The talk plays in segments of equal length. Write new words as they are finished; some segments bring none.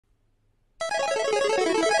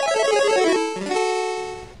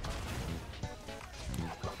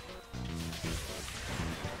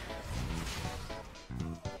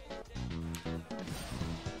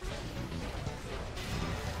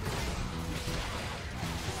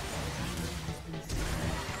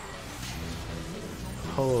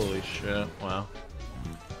Holy shit, wow.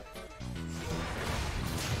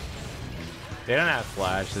 They don't have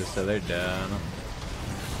flashes, so they're done.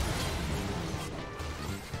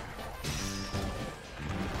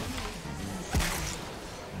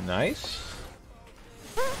 Nice.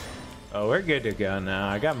 Oh, we're good to go now.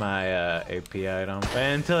 I got my AP item. But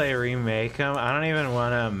until they remake him, I don't even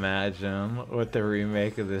want to imagine what the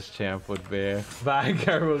remake of this champ would be.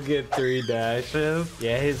 VEIGAR will get 3 dashes.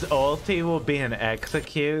 Yeah, his ulti will be an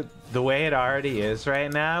execute the way it already is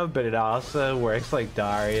right now, but it also works like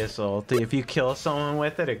Darius ulti. If you kill someone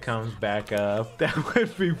with it, it comes back up. That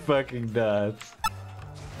would be fucking nuts.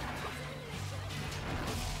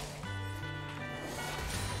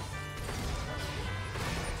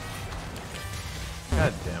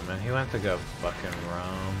 God damn it, he went to go fucking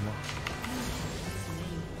roam.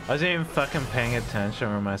 I wasn't even fucking paying attention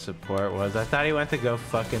where my support was. I thought he went to go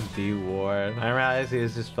fucking D-ward. I realized he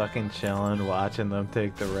was just fucking chilling, watching them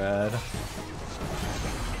take the red.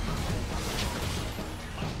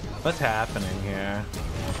 What's happening here?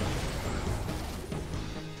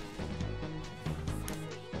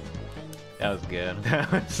 That was good.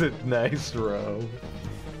 That was a nice roam.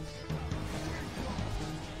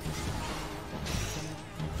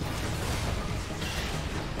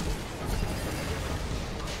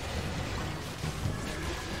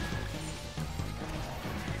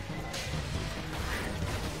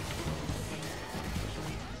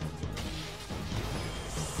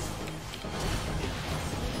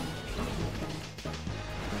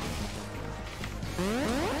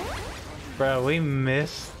 Bro, we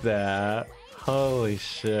missed that. Holy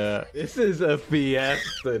shit. This is a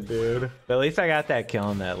fiesta, dude. But at least I got that kill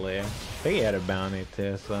in that lane. I think he had a bounty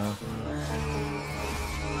too, so.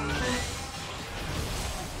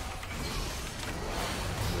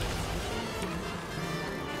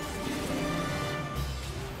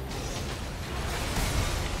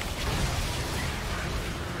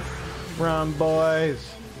 Run, boys.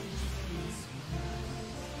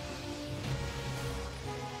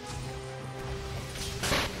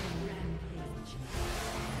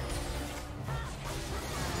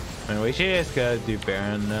 Man, we should just go do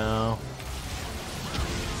Baron now.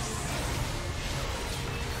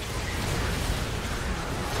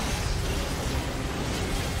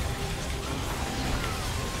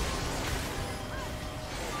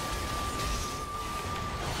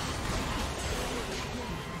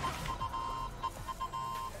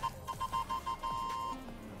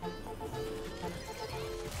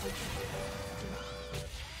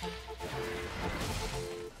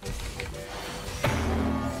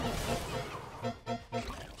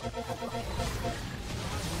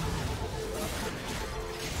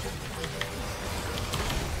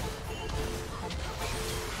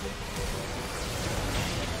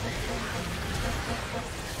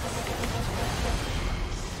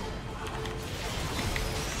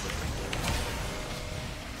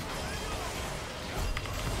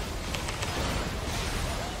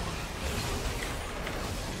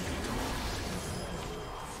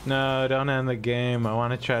 No, don't end the game. I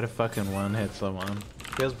want to try to fucking one-hit someone.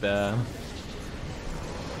 Feels bad.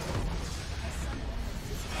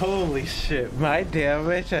 Holy shit, my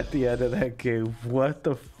damage at the end of that game. What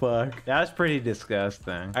the fuck? That was pretty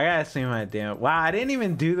disgusting. I gotta see my damage. Wow, I didn't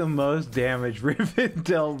even do the most damage. Riven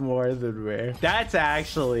dealt more than me. That's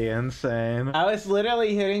actually insane. I was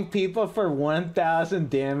literally hitting people for 1,000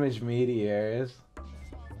 damage meteors.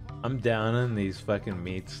 I'm down on these fucking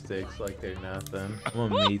meat sticks like they're nothing. I'm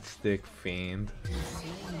a meat stick fiend.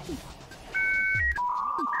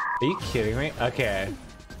 Are you kidding me? Okay.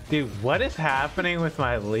 Dude, what is happening with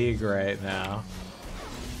my league right now?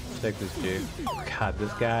 Check this dude. God,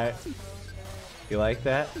 this guy. You like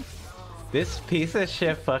that? This piece of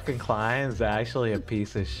shit fucking client is actually a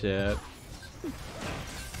piece of shit.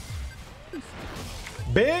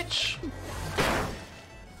 Bitch!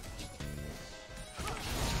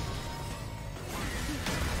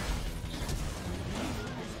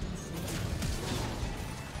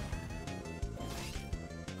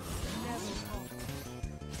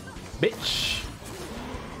 Bitch.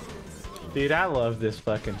 Dude, I love this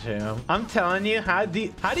fucking champ. I'm telling you, how do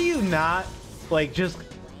you not like just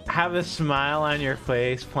have a smile on your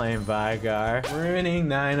face playing VEIGAR? Ruining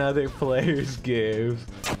 9 other players' games.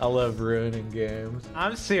 I love ruining games.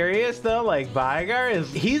 I'm serious though, like VEIGAR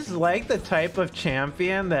he's like the type of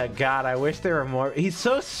champion that, God, I wish there were more. He's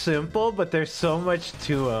so simple, but there's so much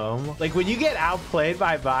to him. Like when you get outplayed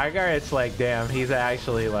by VEIGAR, it's like, damn, he's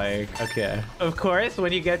actually like, okay. Of course,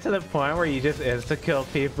 when you get to the point where you just insta-kill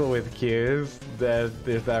people with Qs, then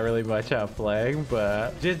there's not really much outplaying,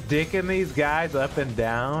 but just dicking these guys up and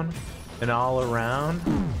down and all around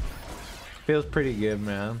Feels pretty good,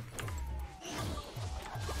 man.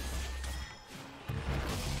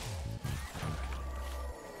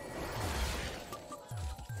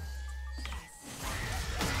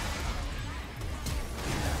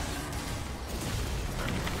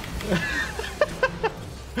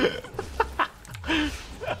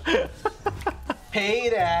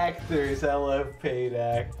 Paid actors, I love paid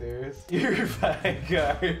actors. Your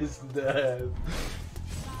VEIGAR is dead.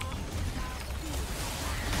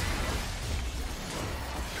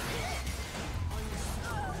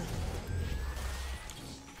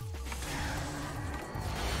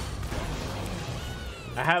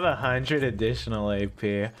 I have 100 additional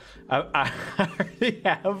AP. I already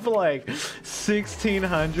have like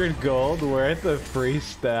 1,600 gold worth of free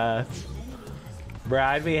stats. Bro,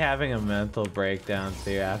 I'd be having a mental breakdown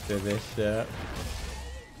too after this shit.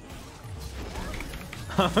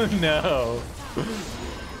 Oh no.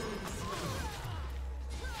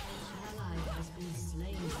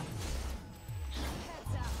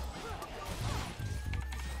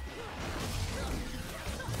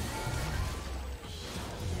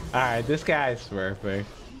 Alright, this guy's perfect.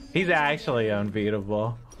 He's actually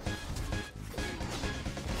unbeatable.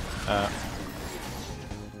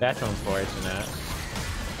 That's unfortunate.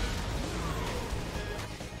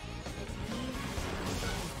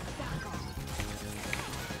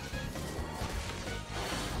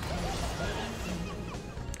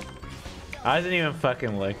 I wasn't even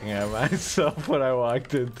fucking looking at myself when I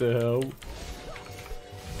walked into him.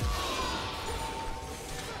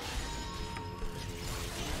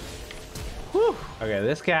 Whew. Okay,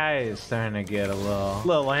 this guy is starting to get a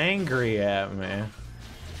little angry at me.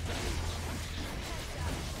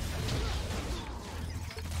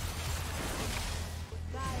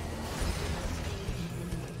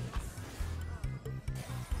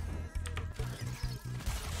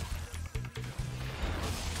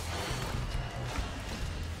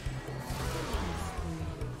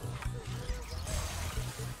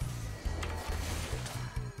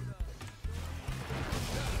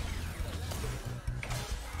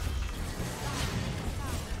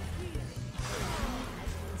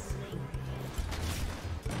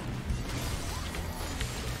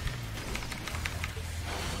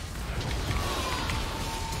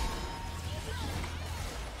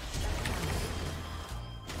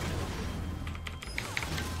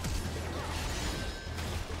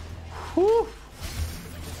 Whew.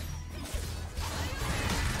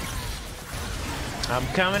 I'm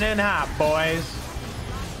coming in hot, boys.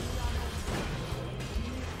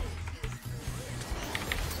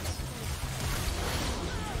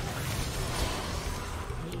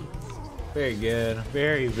 Very good.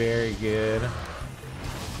 Very, very good.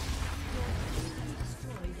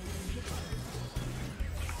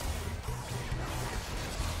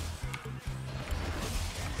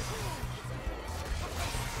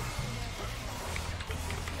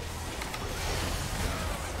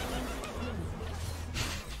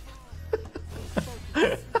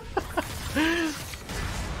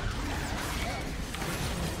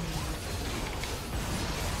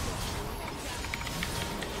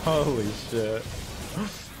 Holy shit.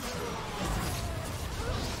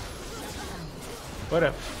 What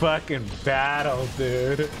a fucking battle,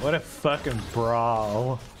 dude. What a fucking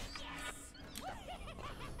brawl.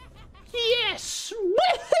 Yes!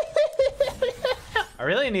 I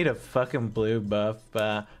really need a fucking blue buff,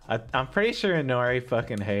 but I'm pretty sure Inori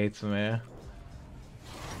fucking hates me.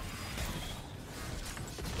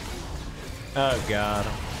 Oh god.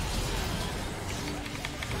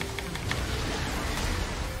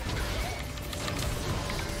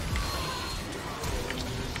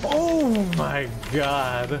 Oh my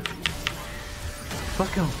god.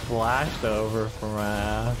 Fucking flashed over from my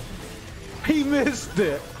ass. He missed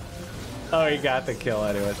it. Oh, he got the kill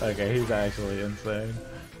anyways. Okay, he's actually insane.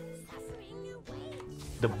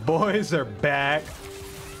 The boys are back.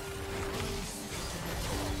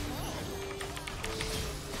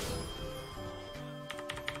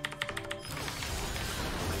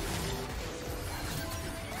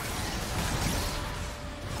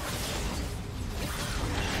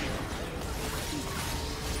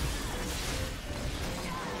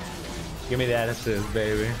 Give me that assist,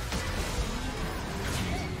 baby.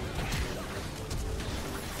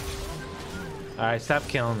 Alright, stop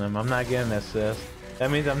killing them. I'm not getting assist. That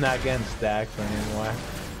means I'm not getting stacks anymore.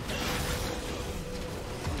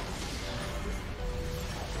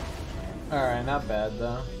 Alright, not bad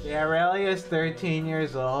though. Yeah, Aurelia's 13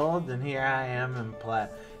 years old, and here I am in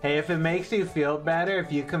plat. Hey, if it makes you feel better,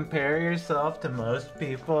 if you compare yourself to most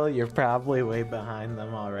people, you're probably way behind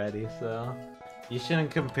them already, so... You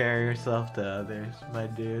shouldn't compare yourself to others, my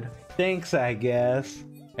dude. Thanks, I guess.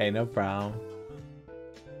 Hey, no problem.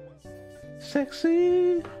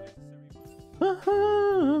 Sexy. Uh-huh.